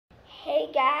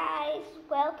Hey guys,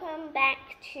 welcome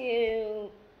back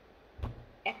to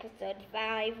episode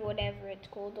 5, whatever it's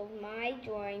called, of my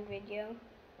drawing video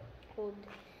called,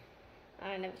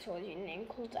 I never told you the name,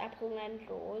 called Apple and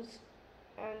Laws.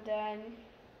 And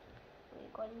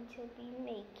we're going to be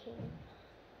making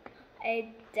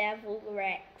a Devil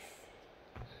Rex.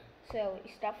 So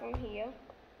you start from here,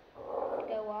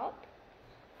 go up,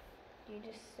 do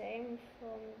the same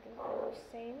from the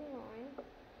same line.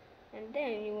 And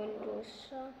then you want to do a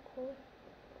circle,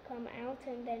 come out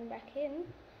and then back in,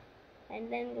 and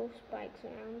then do spikes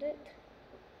around it.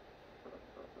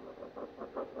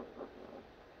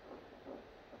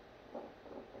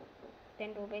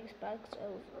 Then do big spikes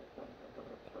over.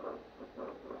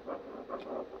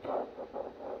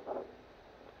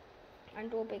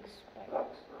 And do big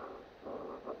spikes.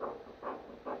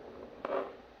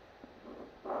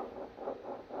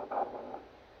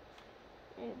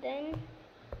 And then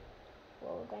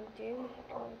what we're going to do,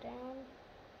 go down.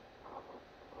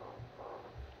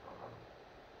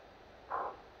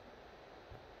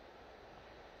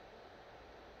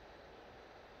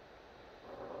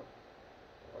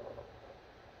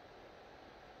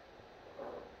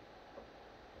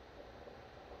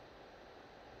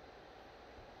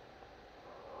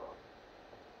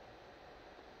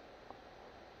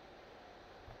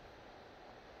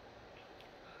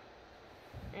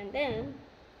 And then,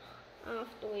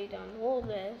 after we've done all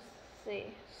this,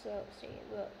 see,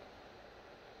 look.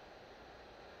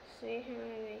 See how I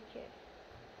make it.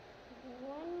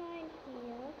 One line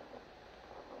here,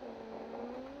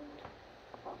 and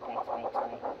spike.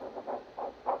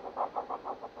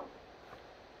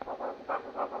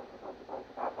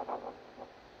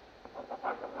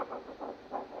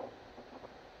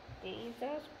 These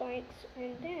are spikes,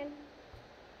 and then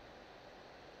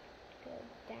go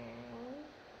down.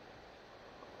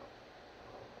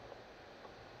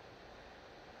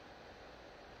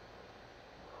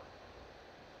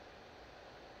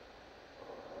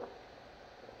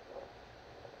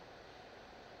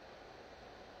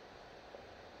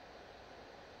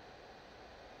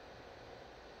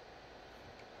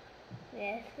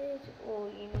 This is all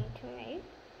you need to make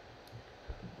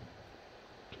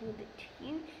with a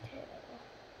huge tail.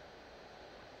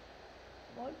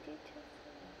 What did you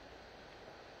say?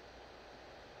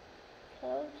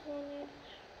 Curves on it.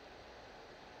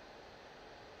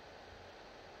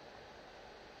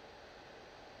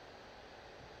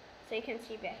 So you can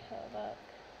see better, look.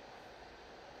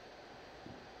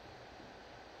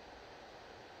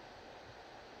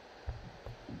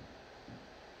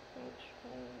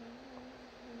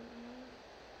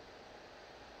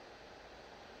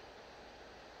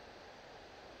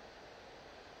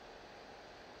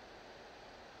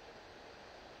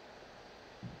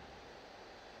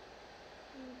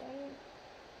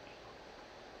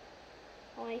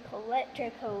 Like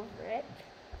electric over it.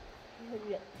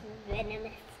 It's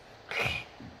venomous.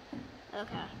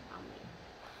 Okay,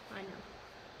 I know.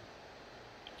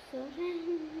 So then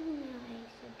I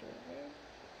should do this.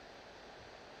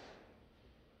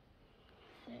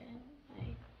 Then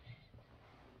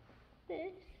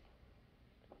this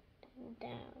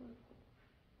down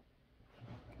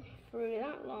through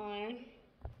that line.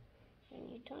 When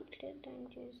you touch it, then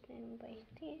just then by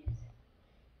this.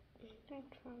 Then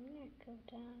from there go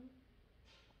down.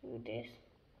 Do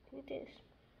this.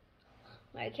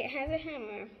 Like it has a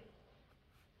hammer.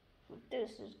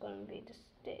 This is going to be the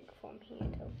stick from here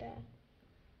till there.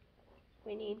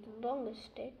 We need the longest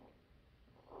stick.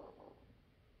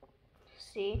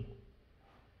 See?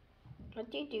 What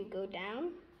do you do? Go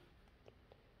down.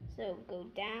 So go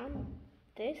down.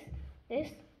 This,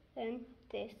 and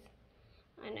this.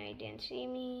 And I didn't see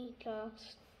me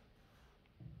last.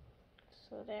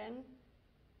 So then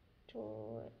do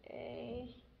a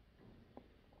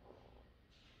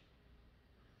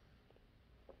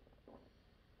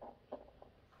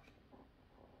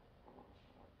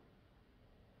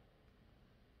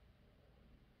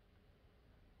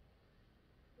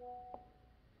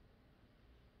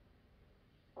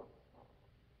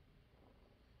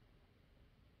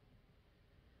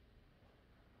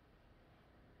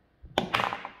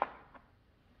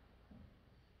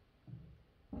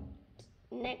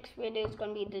next video is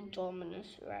going to be the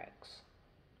Dominus Rex.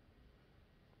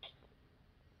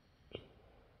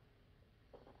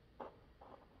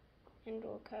 And do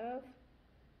a curve.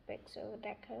 Fix over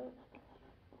that curve.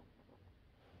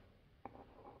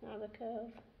 Another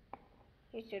curve.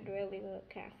 You should really look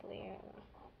carefully at that.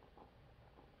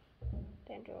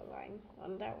 Then draw a line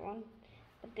on that one.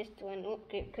 But this one won't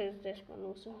get because this one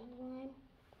also has a line.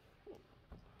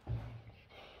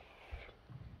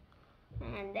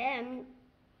 And then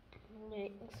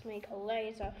let's make a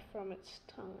laser from its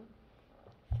tongue,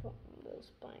 from those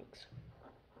spikes.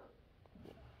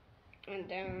 And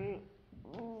then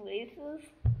lasers.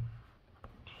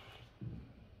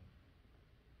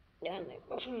 And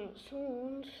like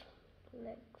swans,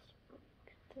 legs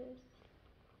like this.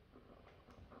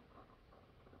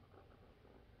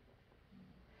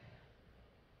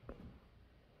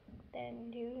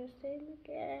 Then do the same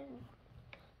again.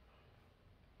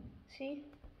 See?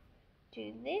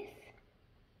 Do this,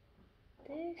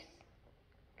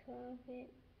 curve it,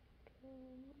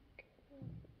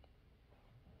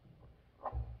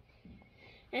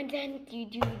 and then you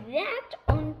do that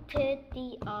onto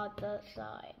the other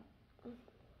side.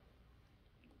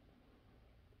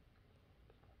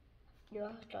 You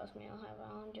have to trust me, I'll have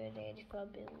 184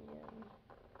 billion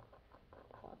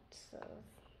pots of.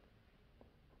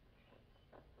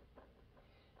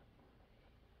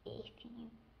 If you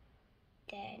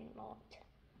dare not,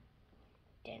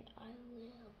 then I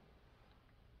will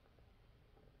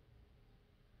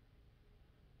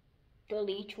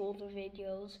delete all the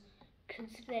videos,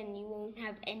 because then you won't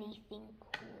have anything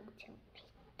cool to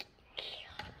make.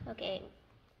 Okay,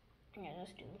 yeah,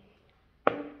 let's do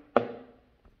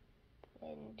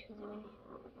into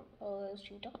all those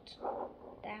 2 dots.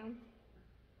 Down,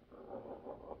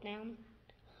 down,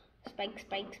 spike,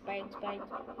 spike, spike, spike.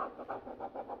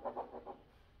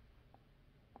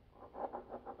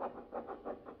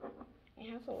 It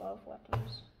has a lot of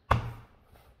weapons.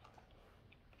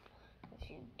 If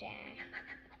you dare.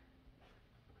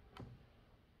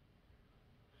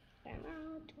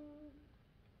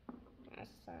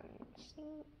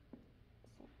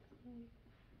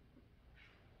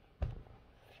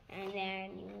 And then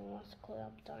you must clear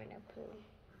up Dino Poo.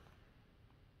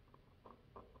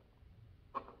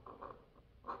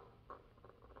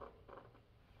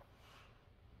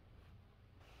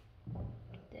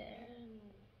 Then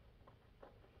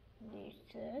you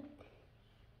said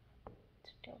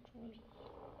start from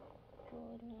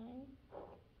draw 9.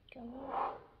 Come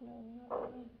on. No, not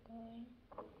really going.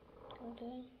 Go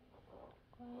there.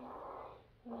 Go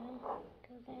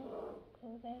there. Go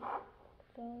there.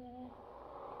 Go there.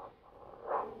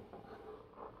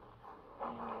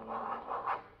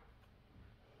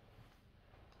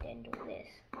 Then do this.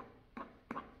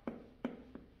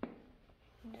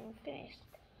 Then finish.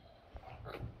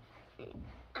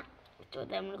 So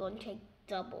then we're going to take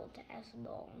double as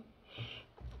long.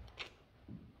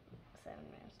 So I'm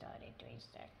going to start at 3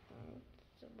 seconds.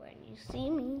 So when you see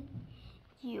me,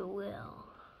 you will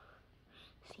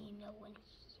see no one here.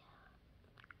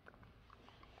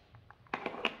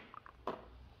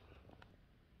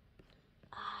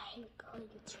 I'm going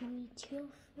to eat your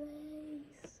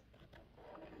face.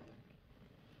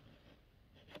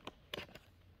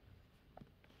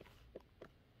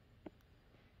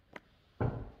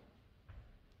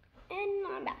 And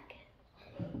I'm back.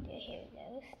 Here it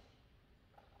goes.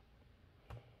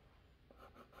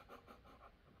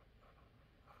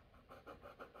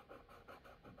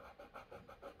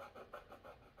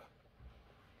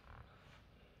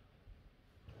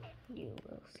 You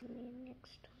will see me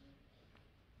next time.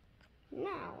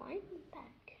 Now I'm back.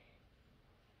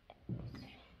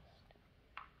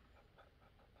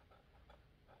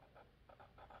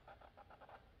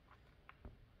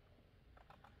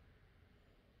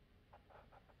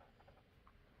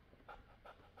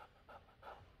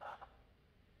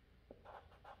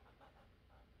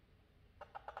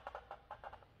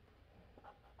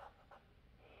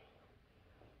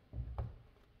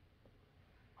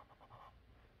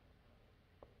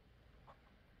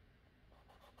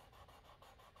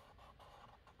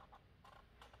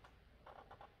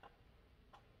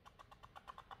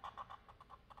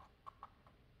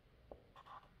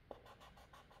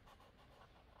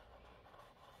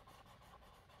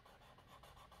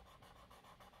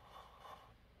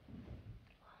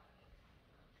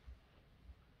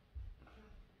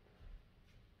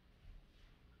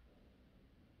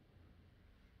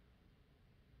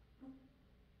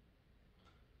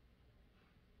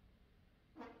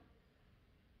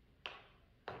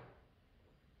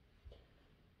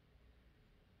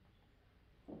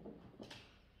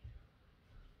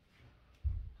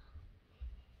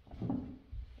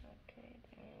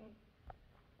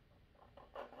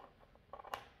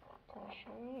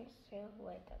 So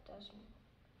wait, that doesn't.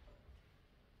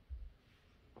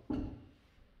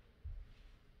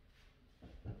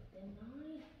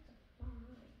 Deny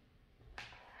fine.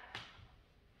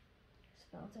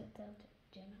 Spelled it out.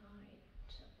 Deny.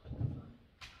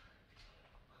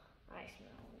 I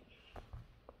smell it.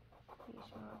 You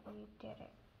smell it. You did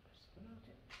it. Smelled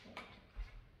it.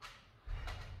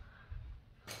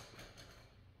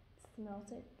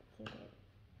 smells it. See it.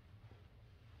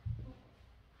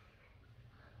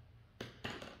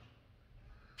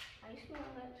 I smell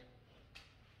it.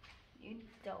 You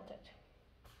dealt it.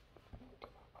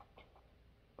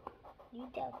 You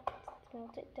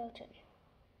smelled it, dealt it.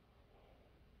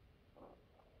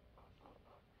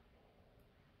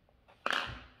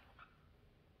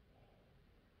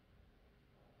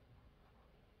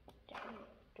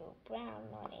 Do brown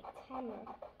on its hammer.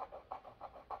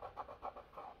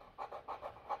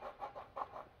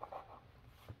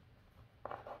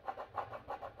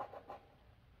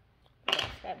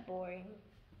 That's that boring.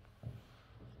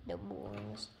 The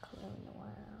boringest color in the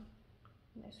world.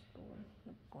 This boring,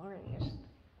 the boringest.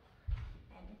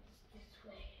 And it's this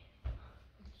way.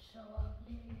 It's so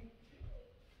ugly.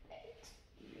 It's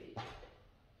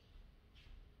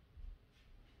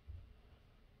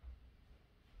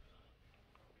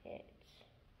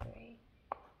gray.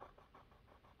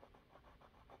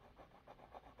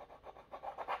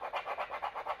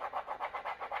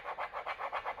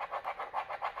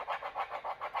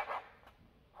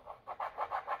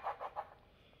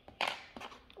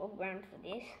 Go brown for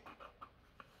this.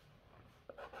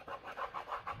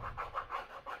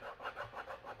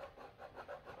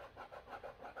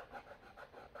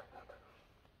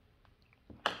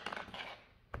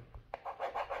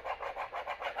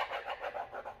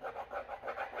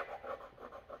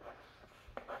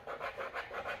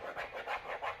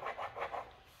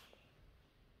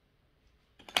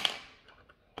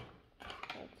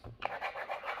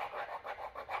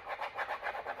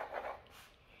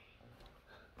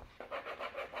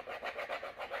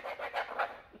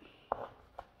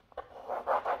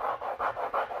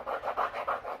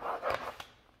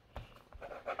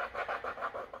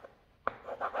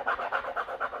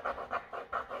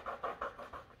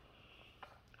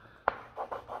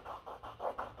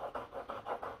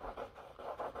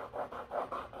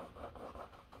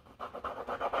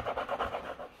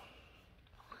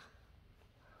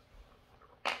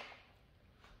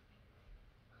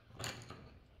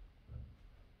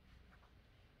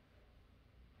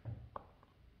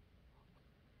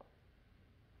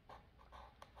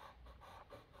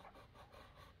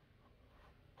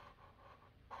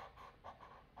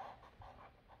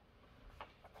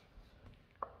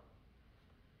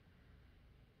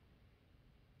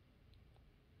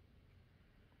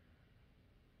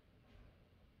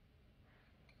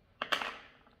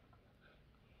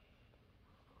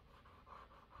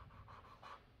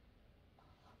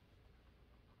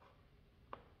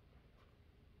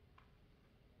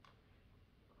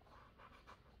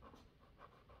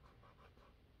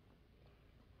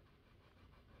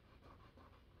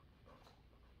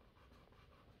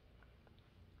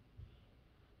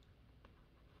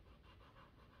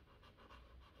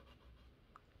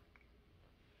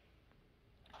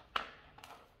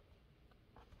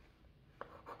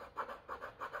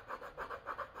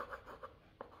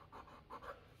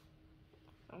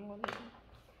 I'm gonna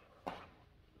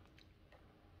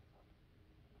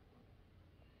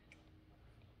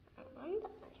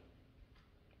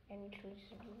and choose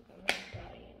I'm gonna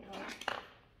die, you know.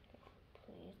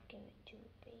 Please give it to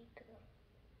Baker.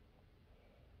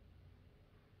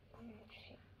 Let's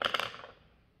see.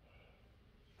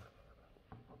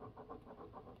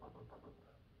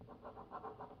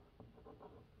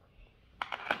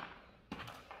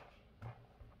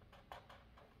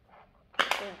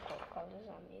 Purple colors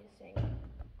on these things.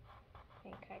 I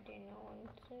think I didn't know one.